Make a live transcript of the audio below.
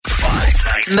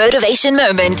Motivation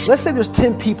Moment. Let's say there's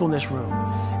 10 people in this room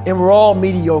and we're all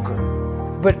mediocre,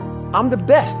 but I'm the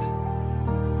best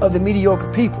of the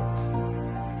mediocre people.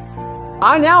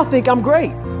 I now think I'm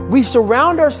great. We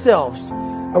surround ourselves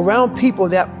around people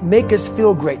that make us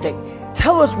feel great. They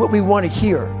tell us what we want to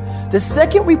hear. The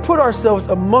second we put ourselves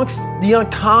amongst the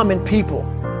uncommon people,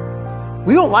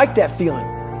 we don't like that feeling,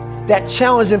 that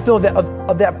challenging feeling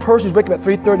of that person who's waking up at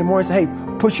 3:30 in the morning and say,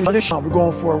 hey, put your shorts on, we're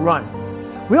going for a run.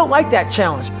 We don't like that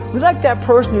challenge. We like that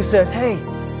person who says, hey,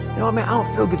 you know what, man, I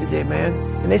don't feel good today, man.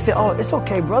 And they say, oh, it's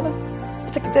okay, brother.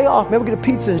 We'll take a day off, man. We'll get a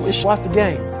pizza and watch the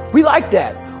game. We like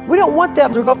that. We don't want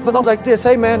that to go for those like this.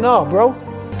 Hey, man, no, bro.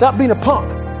 Stop being a punk.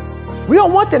 We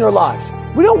don't want that in our lives.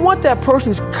 We don't want that person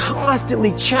who's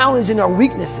constantly challenging our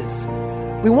weaknesses.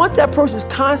 We want that person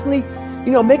who's constantly,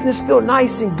 making us feel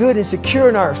nice and good and secure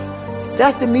in ours.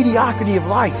 That's the mediocrity of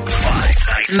life.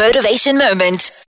 Motivation Moment.